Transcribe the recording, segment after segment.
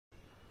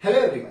Hello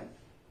everyone,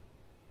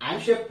 I am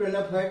Chef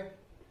Pranab Bhatt,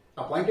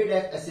 appointed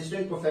as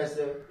Assistant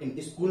Professor in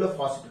the School of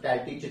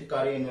Hospitality,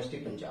 Chitkara University,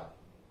 Punjab.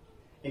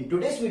 In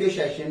today's video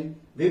session,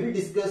 we will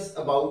discuss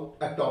about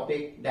a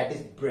topic that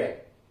is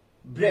bread.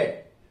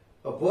 Bread,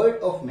 a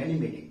word of many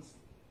meanings,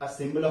 a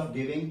symbol of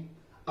giving,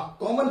 a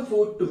common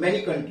food to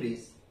many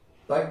countries.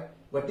 But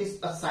what is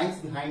a science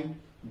behind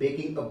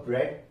baking a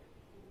bread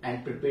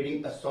and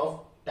preparing a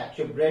soft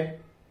textured bread?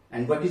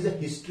 And what is the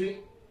history?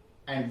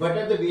 And what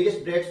are the various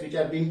breads which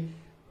are being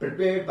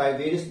prepared by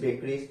various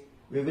bakeries?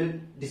 We will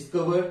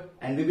discover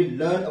and we will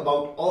learn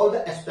about all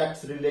the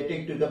aspects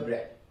related to the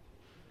bread.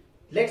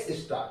 Let's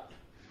start.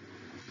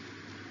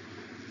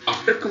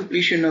 After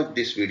completion of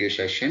this video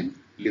session,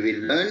 you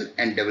will learn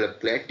and develop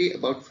clarity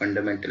about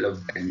fundamental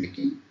of bread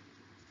making,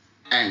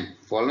 and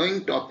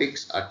following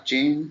topics are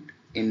changed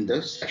in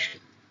the session.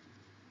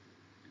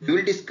 We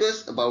will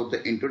discuss about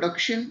the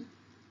introduction,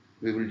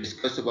 we will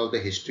discuss about the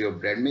history of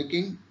bread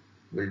making,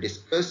 we will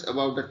discuss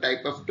about the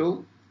type of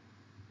dough,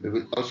 we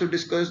will also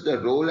discuss the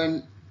role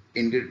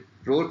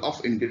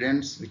of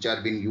ingredients which are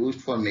being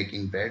used for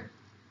making bread.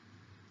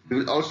 We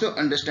will also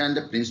understand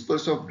the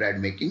principles of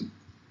bread making,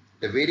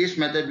 the various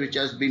methods which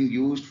has been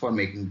used for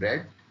making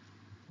bread.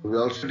 We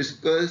will also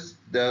discuss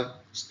the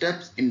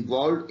steps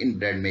involved in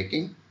bread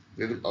making.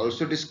 We will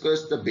also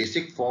discuss the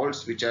basic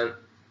faults which are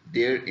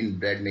there in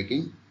bread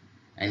making.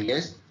 And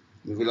yes,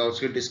 we will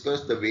also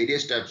discuss the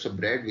various types of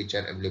bread which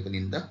are available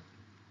in the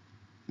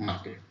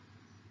market.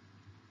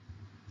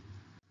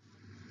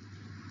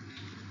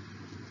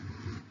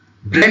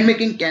 Bread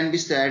making can be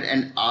said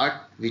an art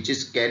which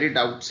is carried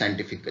out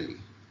scientifically.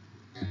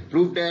 And to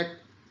prove that,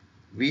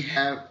 we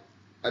have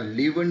a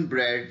leavened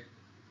bread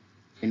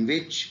in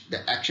which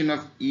the action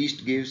of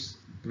yeast gives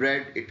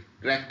bread its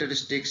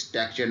characteristics,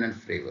 texture and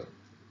flavor.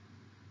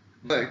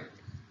 But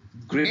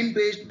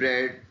grain-based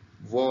bread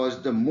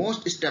was the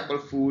most staple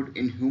food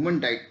in human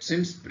diet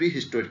since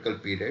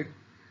prehistorical period,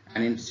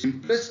 and in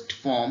simplest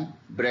form,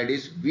 bread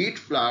is wheat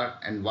flour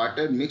and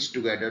water mixed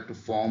together to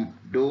form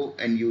dough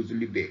and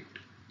usually baked.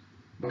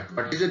 But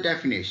what is the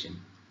definition?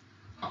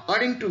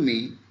 According to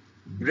me,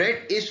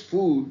 bread is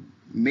food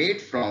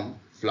made from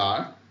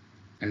flour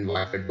and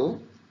water dough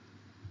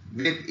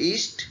with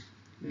yeast,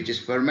 which is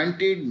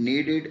fermented,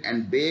 kneaded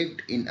and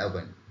baked in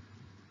oven.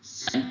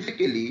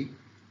 Scientifically,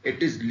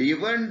 it is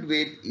leavened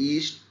with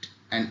yeast,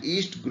 and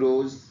yeast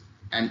grows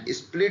and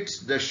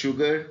splits the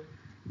sugar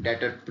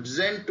that are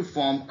present to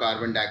form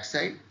carbon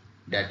dioxide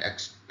that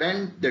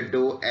expand the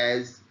dough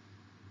as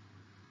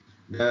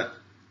the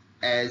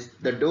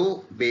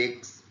dough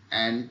bakes,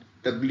 and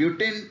the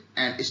gluten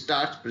and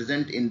starch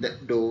present in the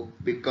dough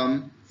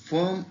become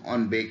firm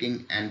on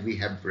baking, and we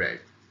have bread.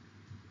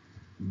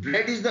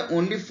 Bread is the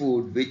only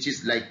food which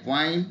is like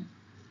wine,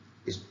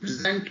 is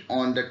present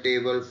on the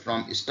table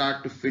from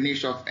start to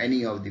finish of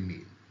any of the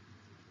meal.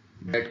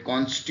 Bread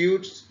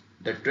constitutes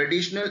the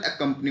traditional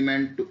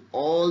accompaniment to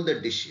all the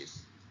dishes.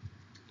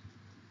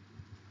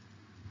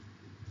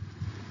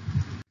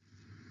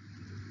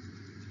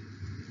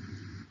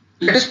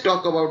 Let us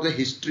talk about the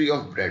history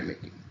of bread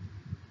making.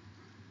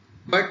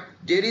 But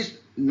there is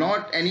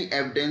not any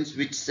evidence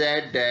which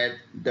said that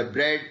the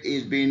bread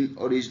is being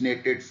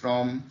originated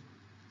from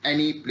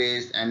any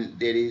place, and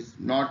there is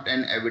not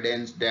an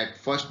evidence that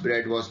first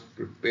bread was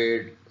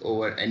prepared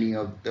over any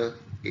of the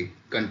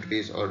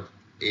countries or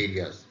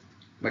areas.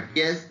 But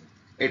yes,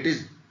 it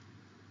is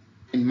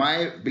in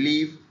my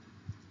belief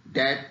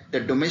that the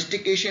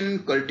domestication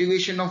and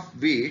cultivation of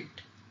wheat,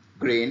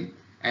 grain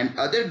and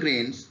other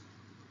grains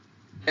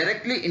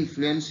directly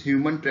influence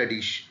human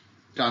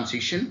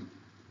transition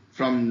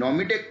from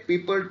nomadic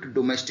people to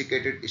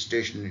domesticated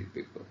stationary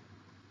people.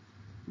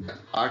 The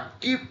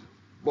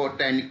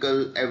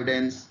archaeobotanical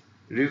evidence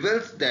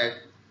reveals that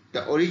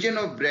the origin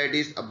of bread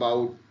is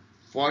about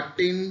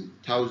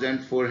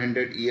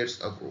 14,400 years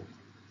ago,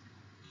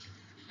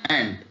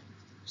 and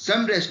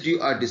some residue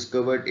are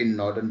discovered in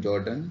northern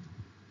Jordan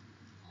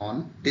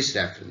on this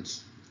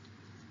reference.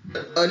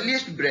 The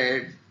earliest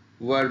bread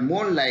were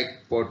more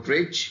like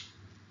porridge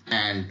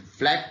and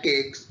flat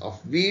cakes of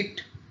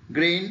wheat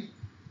grain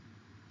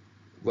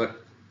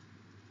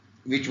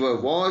which were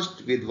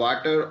washed with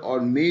water or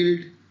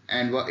milled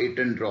and were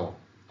eaten raw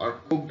or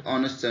cooked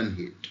on a sun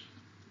heat.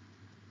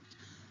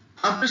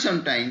 After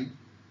some time,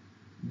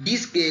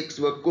 these cakes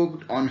were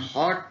cooked on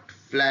hot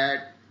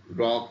flat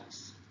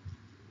rocks,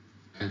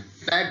 and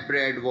flat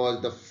bread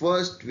was the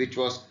first which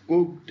was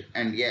cooked,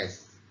 and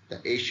yes, the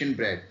Asian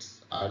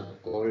breads are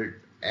called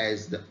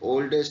as the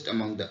oldest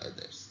among the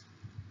others.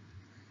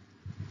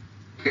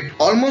 It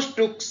almost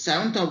took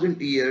 7,000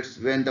 years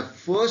when the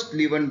first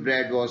leavened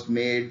bread was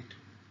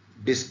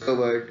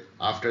discovered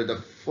after the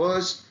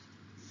first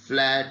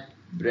flat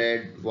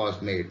bread was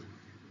made.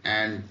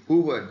 And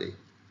who were they?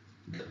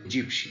 The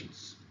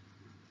Egyptians.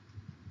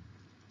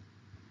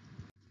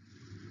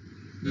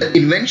 The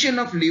invention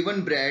of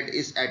leavened bread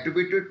is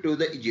attributed to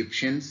the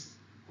Egyptians,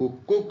 who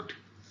cooked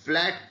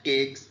flat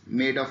cakes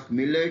made of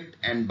millet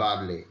and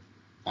barley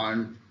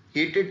on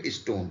heated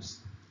stones.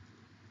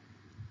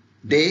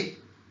 They,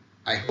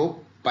 I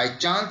hope, by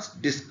chance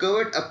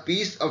discovered a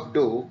piece of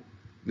dough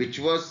which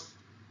was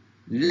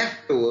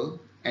left over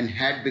and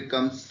had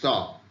become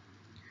soft,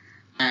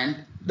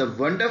 and the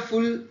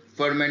wonderful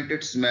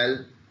fermented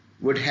smell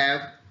would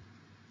have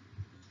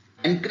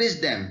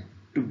encouraged them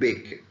to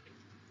bake it.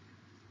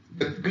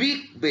 The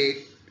Greek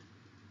baked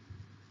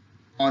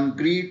on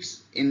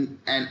grits in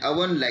an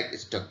oven-like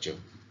structure.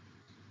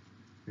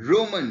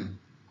 Roman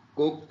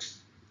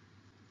cooks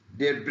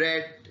their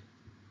bread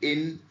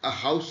in a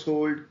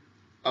household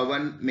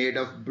oven made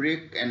of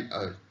brick and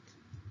earth.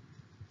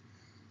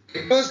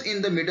 It was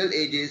in the Middle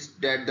Ages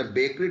that the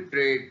bakery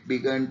trade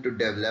began to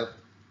develop,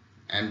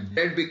 and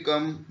bread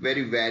became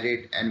very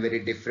varied and very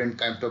different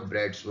kinds of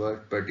breads were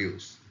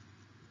produced.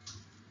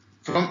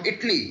 From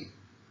Italy,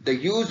 the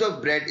use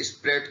of bread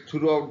spread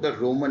throughout the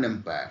Roman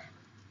Empire.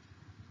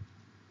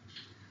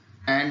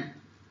 And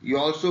you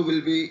also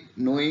will be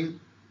knowing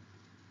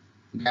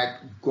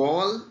that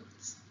Gauls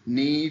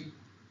knead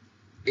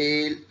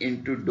ale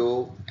into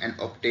dough and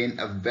obtain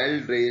a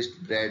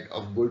well-raised bread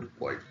of good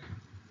quality.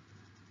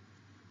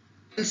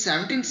 In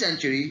 17th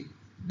century,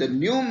 the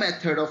new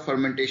method of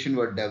fermentation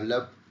was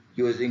developed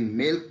using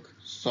milk,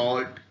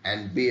 salt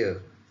and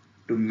beer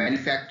to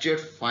manufacture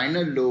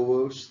finer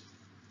loaves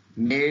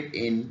made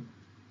in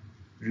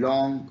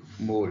long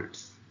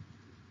molds.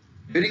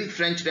 During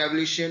French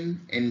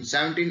Revolution in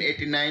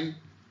 1789,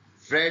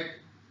 Fred,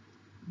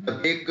 the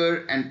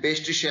baker and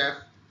pastry chef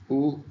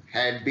who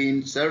had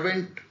been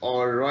servant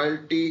or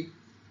royalty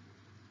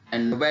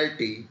and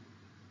nobility,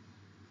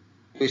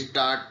 to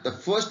start the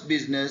first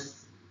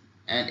business,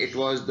 and it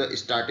was the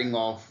starting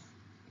of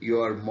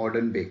your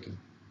modern baking.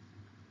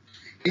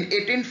 In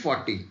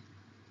 1840,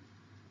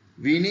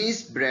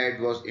 Viennese bread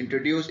was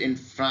introduced in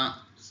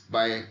France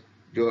by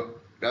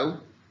Dough,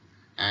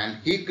 and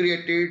he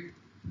created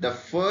the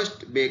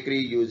first bakery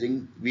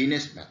using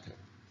Viennese method.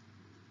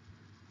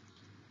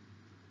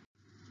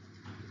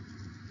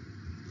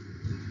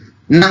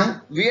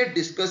 Now we are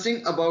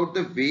discussing about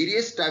the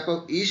various type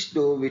of yeast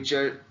dough which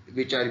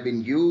are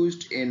being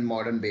used in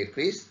modern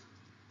bakeries.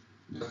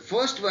 The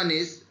first one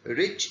is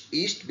rich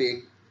yeast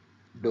baked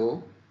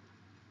dough.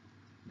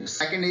 The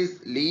second is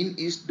lean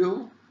yeast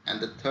dough,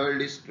 and the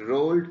third is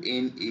rolled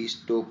in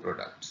yeast dough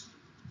products.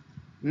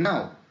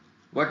 Now,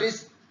 what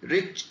is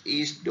rich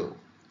yeast dough?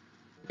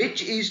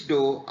 Rich yeast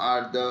dough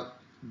are the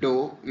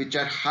dough which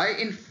are high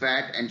in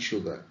fat and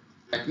sugar.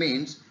 That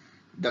means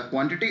the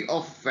quantity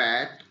of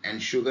fat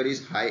and sugar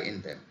is high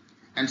in them,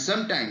 and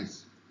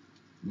sometimes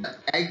the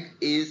egg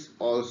is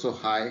also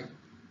high,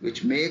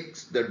 which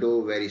makes the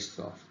dough very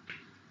soft.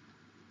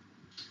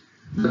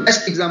 The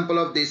best example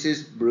of this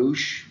is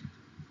brioche.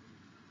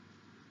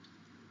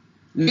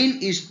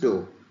 Lean yeast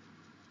dough.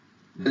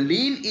 The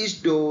lean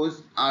yeast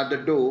doughs are the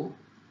dough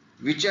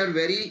which are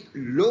very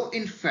low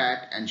in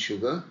fat and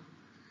sugar,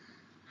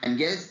 and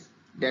yes,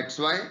 that's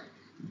why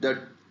the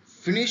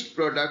finished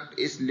product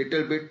is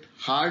little bit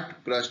hard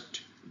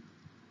crust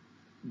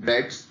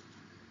breads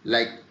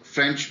like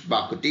French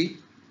bacotti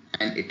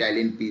and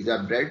Italian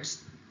pizza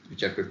breads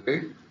which are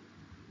prepared.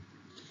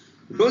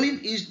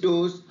 Rolling yeast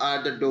doughs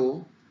are the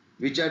dough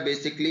which are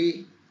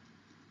basically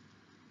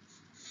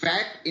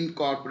fat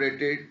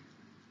incorporated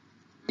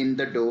in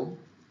the dough,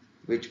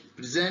 which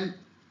present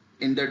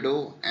in the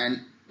dough,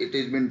 and it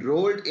has been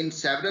rolled in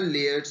several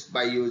layers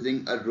by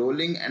using a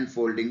rolling and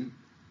folding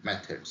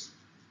methods.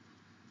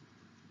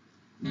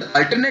 The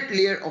alternate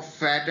layer of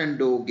fat and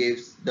dough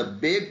gives the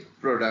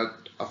baked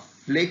product a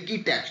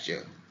flaky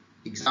texture.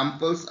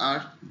 Examples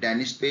are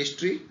Danish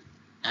pastry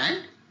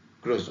and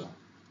croissant.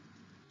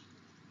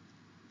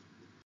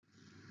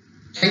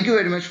 Thank you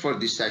very much for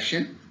this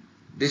session.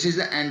 This is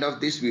the end of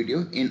this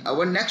video. In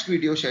our next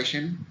video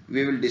session,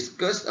 we will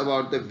discuss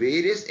about the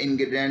various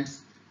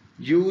ingredients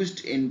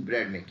used in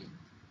bread making.